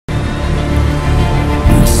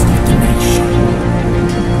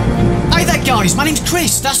guys, my name's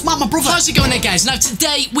Chris, that's Matt, my brother. How's it going there, guys? Now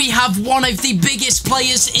today we have one of the biggest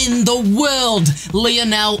players in the world,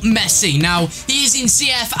 Lionel Messi. Now he is in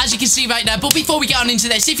CF, as you can see right there, but before we get on into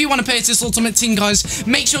this, if you want to purchase Ultimate Team coins,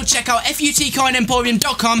 make sure to check out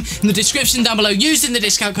futcoinemporium.com in the description down below, using the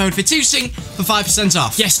discount code for TwoSync for 5%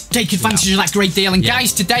 off. Yes, take advantage of that great deal. And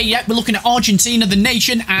guys, today we're looking at Argentina, the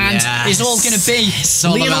nation, and it's all going to be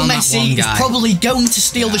Lionel Messi is probably going to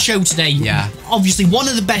steal the show today. Obviously one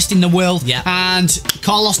of the best in the world. And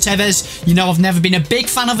Carlos Tevez, you know, I've never been a big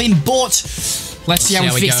fan of him, but let's see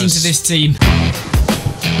how he fits into this team.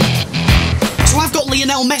 So I've got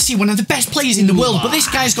Lionel Messi, one of the best players in the world, but this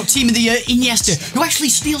guy's got Team of the Year Iniesta, who actually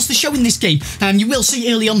steals the show in this game. You will see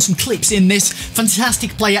early on some clips in this.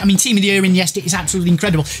 Fantastic player. I mean, Team of the Year Iniesta is absolutely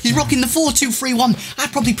incredible. He's rocking the 4-2-3-1. I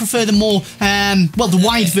probably prefer the more, well, the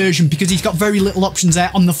wide version, because he's got very little options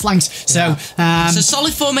there on the flanks. So, it's a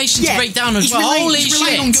solid formation to break down as well. He's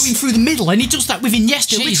relying on going through the middle, and he does that with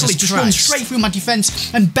Iniesta. Literally just runs straight through my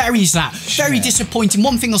defence and buries that. Very disappointing.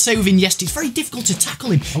 One thing I'll say with Iniesta, it's very difficult to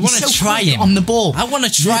tackle him. I want to try him on the ball. I want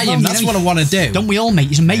to try him. That's what I want to do. Don't we all, mate?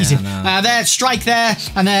 He's amazing. There, strike there,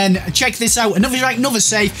 and then check this out. Another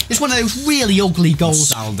save. It's one of those really ugly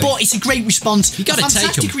goals, but it's a great response. You got to take him.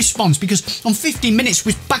 Fantastic response, because on 15 minutes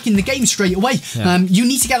we're back in the game straight away. You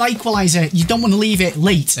need to get that equaliser. You don't want to leave it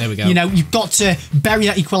late. There we go. You know, you've got to bury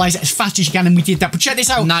that equaliser as fast as you can, and we did that. But check this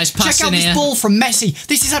out. Nice pass. Check out this ball from Messi.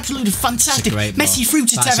 This is absolutely fantastic. Messi through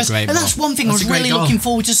to Tevez, and that's one thing I was really looking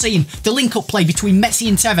forward to seeing. The link-up play between Messi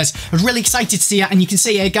and Tevez. I was really excited to see it, and you can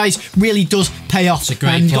see here, guys, really does pay off. It's a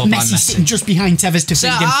great you've got Messi sitting just behind Tevez to feed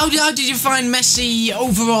him. How did you find Messi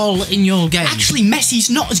overall in your game? Actually, Messi's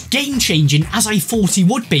not as game-changing as I thought he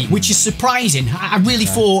would be, which is surprising. I really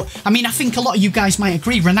thought, I mean, I think a lot of you guys might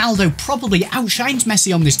agree, Ronaldo probably outshines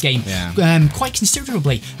Messi on this game quite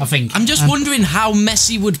considerably, I think. I'm just wondering how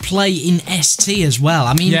Messi would play in ST as well.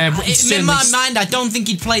 I mean, in my mind, I don't think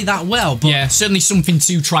he'd play that well. But certainly something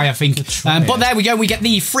to try, I think. But there we go, we get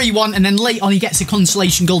the 3-1, and then late on he gets a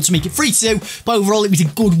consolation goal to make it 3-2, but overall it was a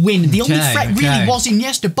good win. The only threat really was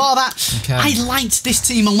Iniesta. Bar that, I liked this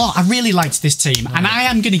team a lot. I really liked this team, and I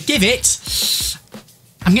am going to give it...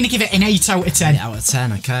 I'm going to give it an 8 out of 10. 8 out of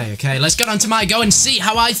 10, okay. Let's get on to my go and see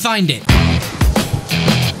how I find it.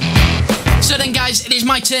 So then, guys, it is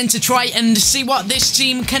my turn to try and see what this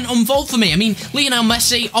team can unfold for me. I mean, Lionel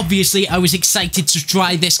Messi, obviously, I was excited to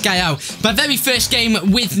try this guy out. My very first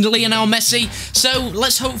game with Lionel Messi, so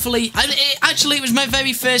let's hopefully... Actually, it was my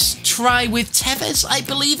very first try with Tevez, I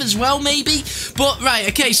believe, as well, maybe. But, right,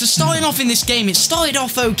 okay, so starting off in this game, it started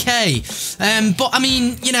off okay. But, I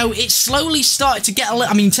mean, you know, it slowly started to get a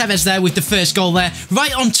little... I mean, Tevez there with the first goal there,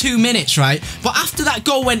 right on 2 minutes, right? But after that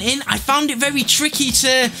goal went in, I found it very tricky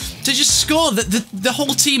to just score. The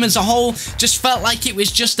whole team as a whole just felt like it was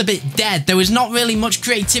just a bit dead. There was not really much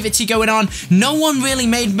creativity going on. No one really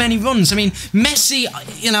made many runs. I mean, Messi,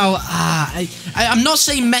 you know, I'm not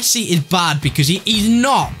saying Messi is bad, because he's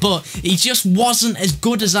not, but he just wasn't as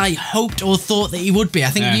good as I hoped or thought that he would be. I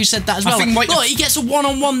think you said that as well. Look, he gets a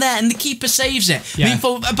one-on-one there and the keeper saves it. I mean,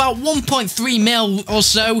 for about 1.3 mil or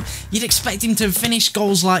so, you'd expect him to finish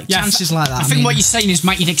goals like chances like that. I think what you're saying is,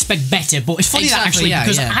 Mike, you'd expect better, but it's funny that actually,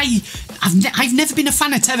 because I've never been a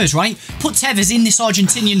fan of Tevez, right? Put Tevez in this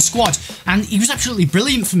Argentinian squad, and he was absolutely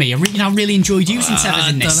brilliant for me. I really enjoyed using Tevez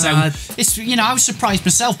in this. So it's, you know, I was surprised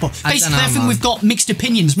myself, but basically I think we've got mixed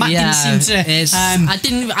opinions. Matt didn't seem to.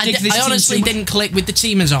 I honestly didn't click with the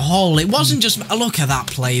team as a whole. It wasn't just look at that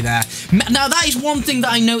play there. Now that is one thing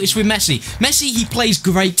that I noticed with Messi. Messi, he plays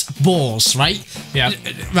great balls, right? Yeah.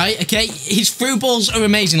 Right. Okay. His through balls are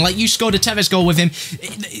amazing. Like, you scored a Tevez goal with him.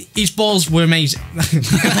 His balls were amazing.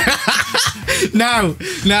 No,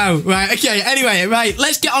 right, okay, anyway, right,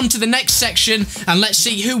 let's get on to the next section and let's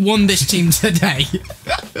see who won this team today.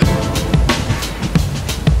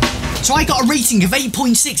 So I got a rating of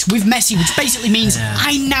 8.6 with Messi, which basically means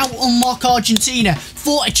I now unlock Argentina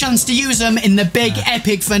for a chance to use them in the big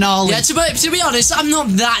epic finale. Yeah, to be honest, I'm not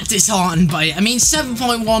that disheartened by it. I mean,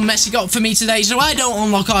 7.1 Messi got for me today, so I don't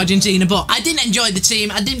unlock Argentina, but I didn't enjoy the team.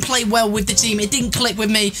 I didn't play well with the team. It didn't click with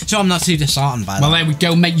me, so I'm not too disheartened by that. Well, there we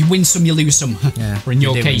go, mate. You win some, you lose some. Or in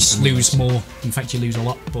your case, lose more. In fact, you lose a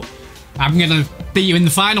lot, but... I'm going to beat you in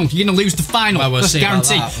the final. You're going to lose the final. Well, we'll that's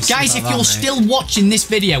guaranteed. Guys, if you're still watching this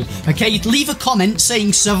video, okay, leave a comment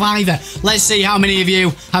saying survivor. Let's see how many of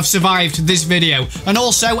you have survived this video. And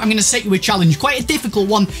also, I'm going to set you a challenge. Quite a difficult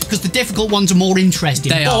one, because the difficult ones are more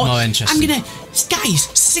interesting. They are more interesting. I'm going to... Guys,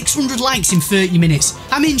 600 likes in 30 minutes.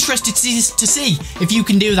 I'm interested to see if you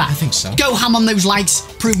can do that. I think so. Go ham on those likes.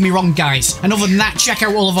 Prove me wrong, guys. And other than that, check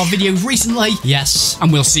out all of our videos recently. Yes.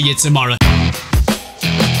 And we'll see you tomorrow.